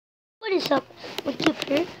What is up? What's up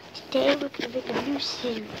here? Today we're gonna make a new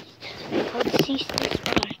series called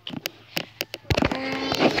CCSPARK.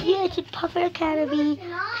 Yeah, it's in Puffin Academy,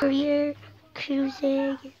 career,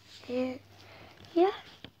 cruising, and yeah.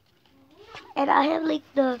 And I have like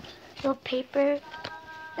the little paper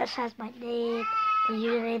that has my name, my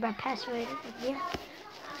username, my password, and yeah.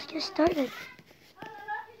 Let's get started.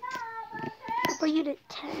 For unit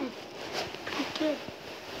 10. Pretty good.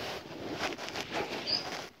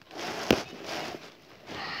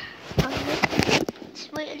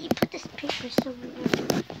 Wait, I need to put this paper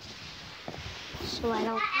somewhere so I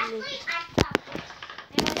don't lose it.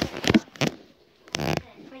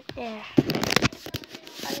 Right there.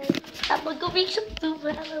 I'm gonna go make some food,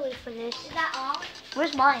 but I'm gonna wait for this. Is that all?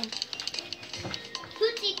 Where's mine?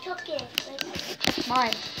 Tootsie took it.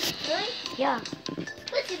 Mine. Really? Yeah.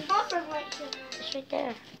 Tootsie buffer right here. It's right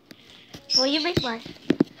there. Well, you make mine.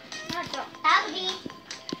 No, that would be.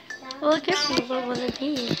 Well, I guess you what will it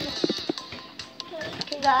be?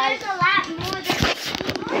 Okay, guys. There's a lot more than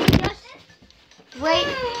Just wait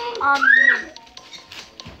a minute.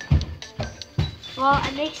 Well,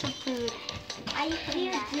 I make some food. What are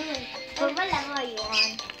you doing? What level are you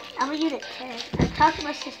on? I'm a unit 10. I'm talking to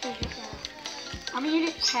my sisters right now. I'm a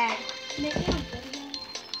unit 10.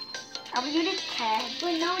 I'm a unit 10.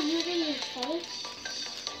 We're not using your face.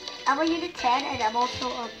 I'm a unit 10 and I'm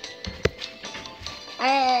also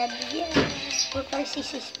and yeah, we're playing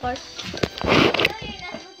CCSPARK. No, you're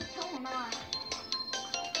not supposed to tell Mom.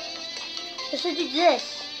 You're supposed to do this.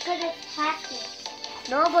 Because it's plastic.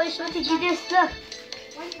 No, but you're supposed to do this. Look,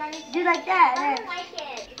 do like that. I don't like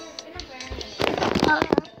it. It's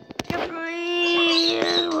gonna burn me.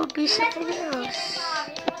 It will be something else. You're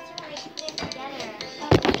supposed to like put it together.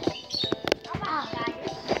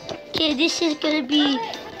 Okay, this is gonna be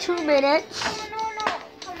 2 minutes. No.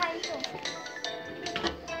 Come on, you.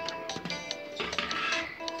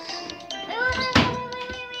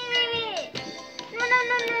 Wait.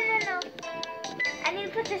 No. I need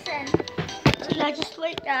to put this in. So now just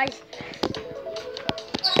wait, guys.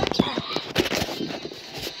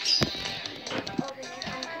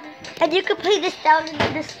 And you can play this down in the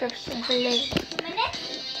description below.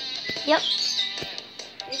 Yep.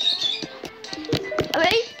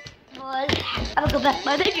 Alright? Well, I'm gonna go back to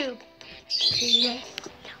my bedroom. Yes.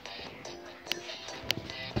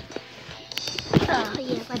 Oh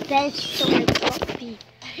yeah, my bed's so comfy.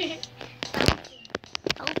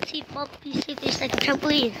 Comfy, so there's like a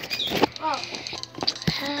trampoline. Oh.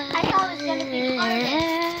 I thought it was gonna be harder.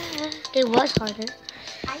 It was harder.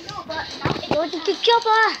 I know, but now Don't you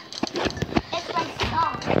jumper? it's like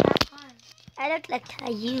soft. It's not fun. I look like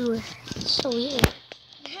you. It's so weird.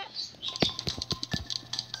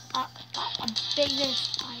 A bigger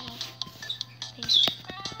style.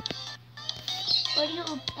 What do you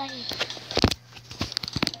play?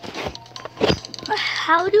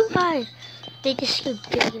 How do I make this look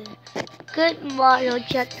bigger? Good Mario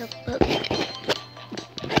Jetta book.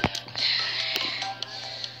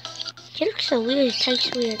 It looks so weird. It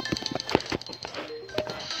tastes weird.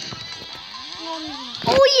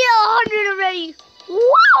 Oh yeah, 100 already.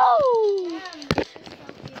 Whoa!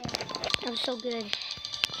 I'm so good.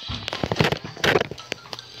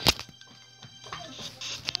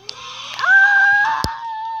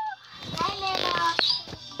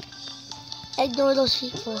 Ignore those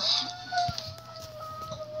people.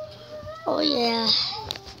 Oh yeah.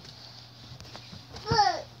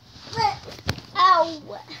 Ow!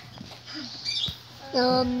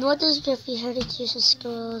 What does Griffey Heritage use in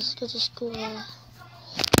school? Let's go to school.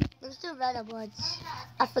 Let's do random ones.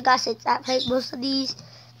 I forgot since I played most of these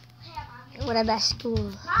when I'm at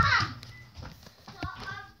school.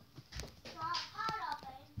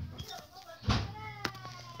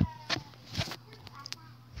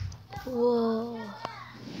 Whoa.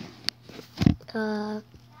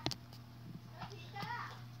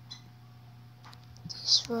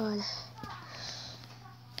 This one.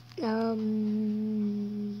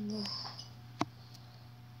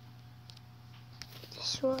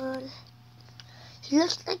 This one. He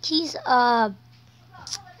looks like he's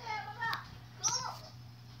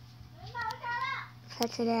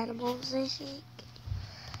pets and animals, I think.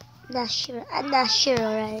 Not sure. I'm not sure,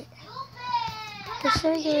 alright. What's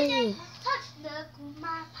that again?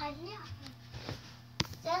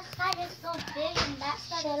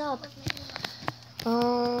 Shut up.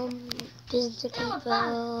 Business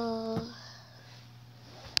people.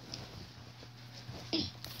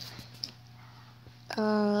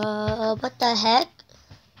 What the heck?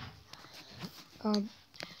 I'm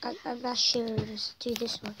not sure. Let's do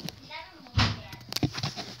this one.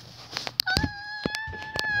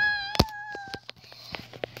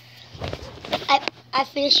 I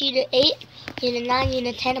finished Unit 8, Unit 9,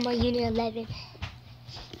 Unit 10. I'm on Unit 11.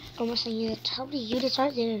 Almost a unit. How many units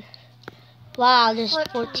are there? Wow, there's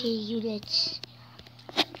 14 units.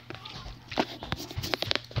 I'm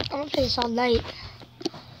gonna play this all night.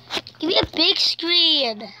 Give me a big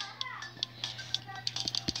screen.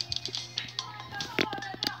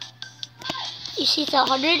 You see it's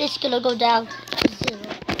 100, it's gonna go down to 0.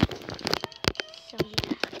 So yeah.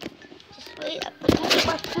 Just wait, I'm gonna get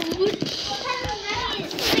my food.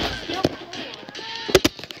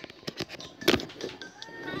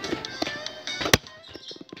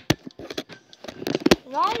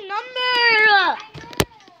 Wrong number!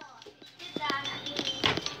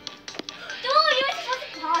 Dude, you were supposed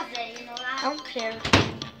to pause it, you know that? I don't care.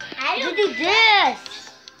 I don't do this.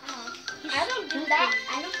 I don't do that.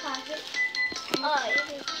 I don't pause it. Oh, you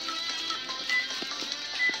do.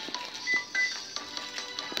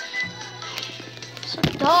 So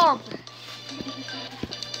dumb.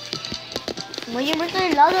 When you make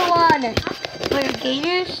another one for your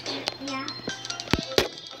gainers? Yeah.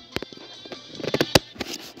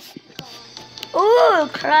 Ooh,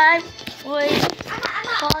 crime with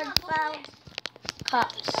confound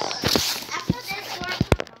cops. After this one.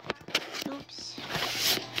 Oops.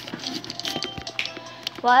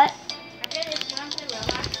 What? After this one to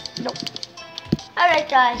Roblox. Nope. Alright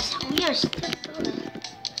guys, we are still going.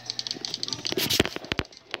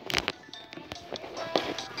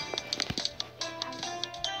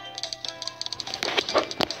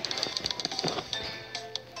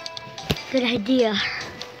 Good idea.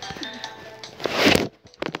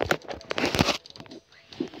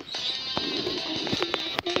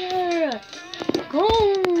 Go!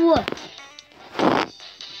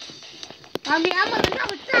 I'm gonna know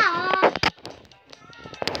it's out.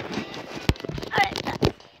 Alright,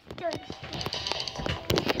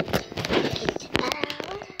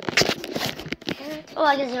 oh,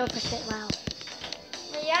 I get 0%. Wow.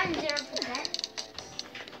 Well, you're on 0%.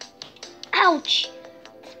 Ouch!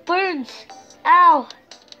 It burns. Ow!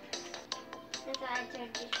 That's why I told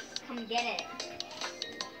you to come get it.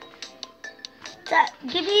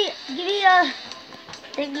 Give me a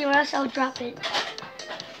thingy or else I'll drop it.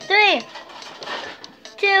 3,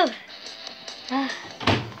 2.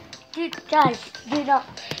 Dude, guys, you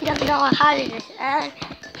don't know how to do this. And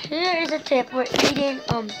here is a tip for eating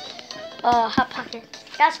Hot Pockets.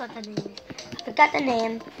 That's what the name is. I forgot the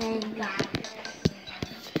name. And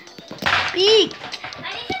eat.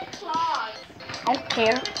 I need some claws. I don't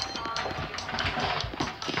care.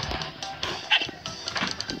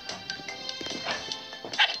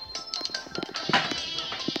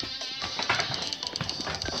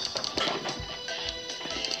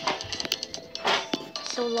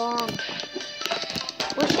 So long.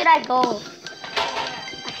 Where should I go?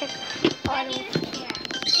 I can't. Oh, I don't.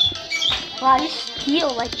 Wow, you steal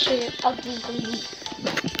like shit. Ugly lady.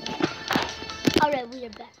 Alright, we are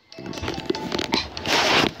back.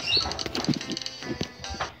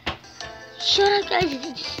 Shut up,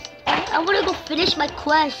 guys. I want to go finish my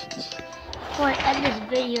quest before I end this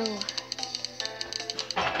video.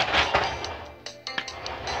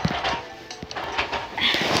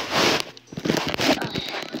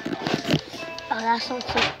 Oh, that sounds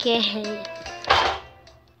so gay.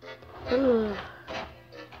 Ooh.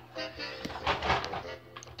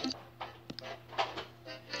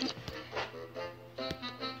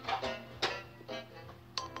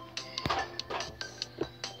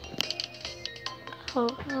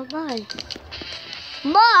 Oh my.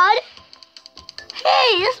 Mud? Hey,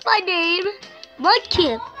 that's my name.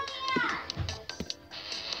 Mudkip.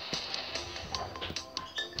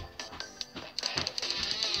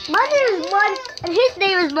 My name is Mud, and his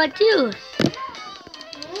name is Mud too.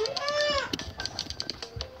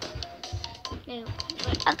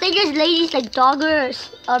 I think his lady's like Dogger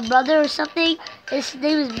or brother or something. His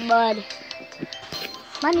name is Mud.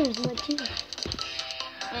 My name is Mud too.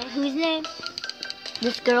 And whose name?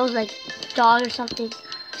 This girl's like dog or something.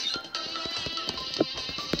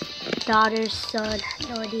 Daughter, son,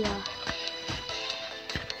 no idea.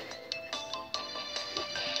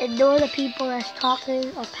 Ignore the people that's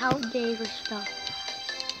talking or pounding or stuff.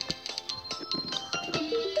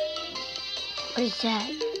 What is that?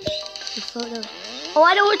 The photo. Oh,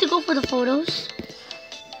 I know where to go for the photos.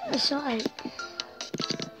 I saw it.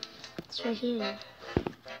 It's right here.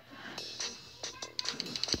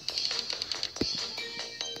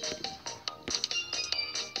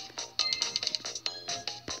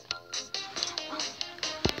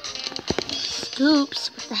 Scoops.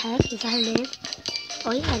 What the heck? Is that her name?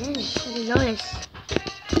 Oh yeah, it is. I didn't notice.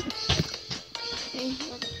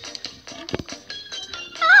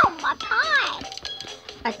 Oh, my time!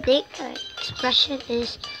 I think expression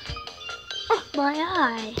is, oh, my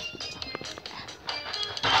eye.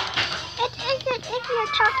 It isn't if you're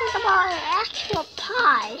talking about an actual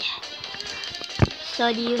pie.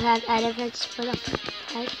 So do you have elements for the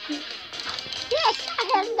ice cream? Yes, I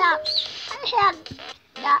have that.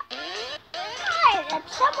 And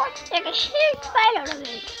someone took a huge bite out of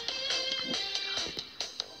it.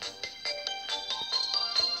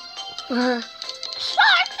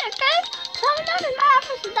 Sorry, okay? Someone doesn't laugh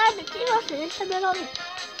as the diamond kilos in the middle of it.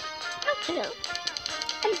 Okay.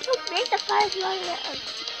 And don't make the fire fly.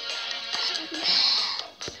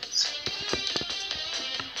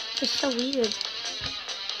 It's so weird.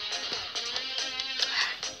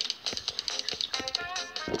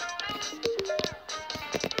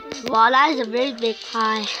 Wow, that is a very big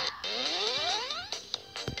pie.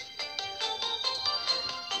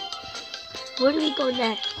 Where do we go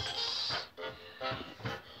next?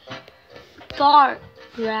 Bar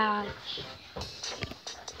Garage.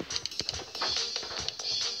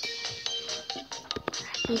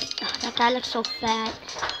 That guy looks so fat.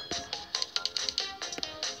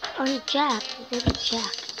 Oh, he's Jack. His name is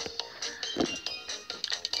Jack.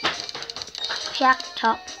 Jack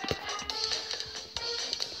Top.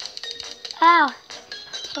 Ow!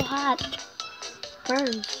 So hot.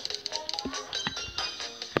 Burns.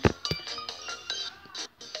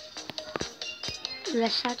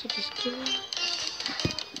 Let's have to just kill him.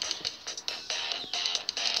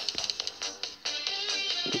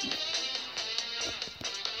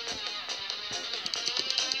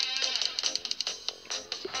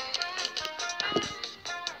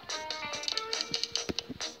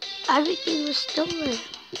 Everything was stolen.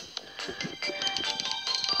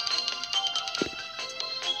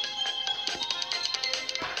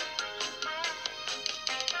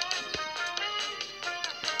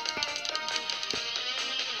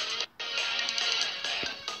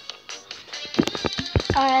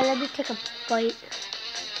 Alright, let me take a bite.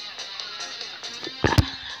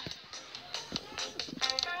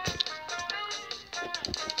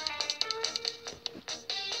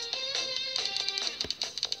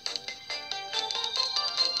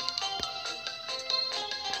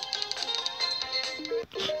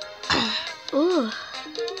 Ooh.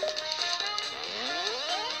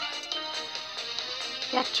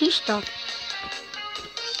 Got two stuff.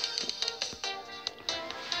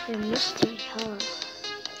 The mystery, huh?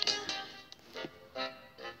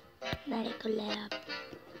 Medical lab.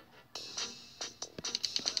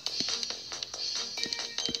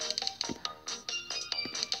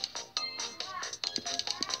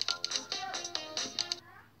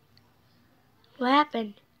 What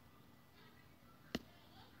happened?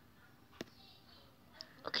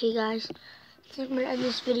 Okay guys, I think I'm gonna end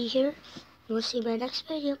this video here. We'll see you in my next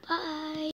video. Bye.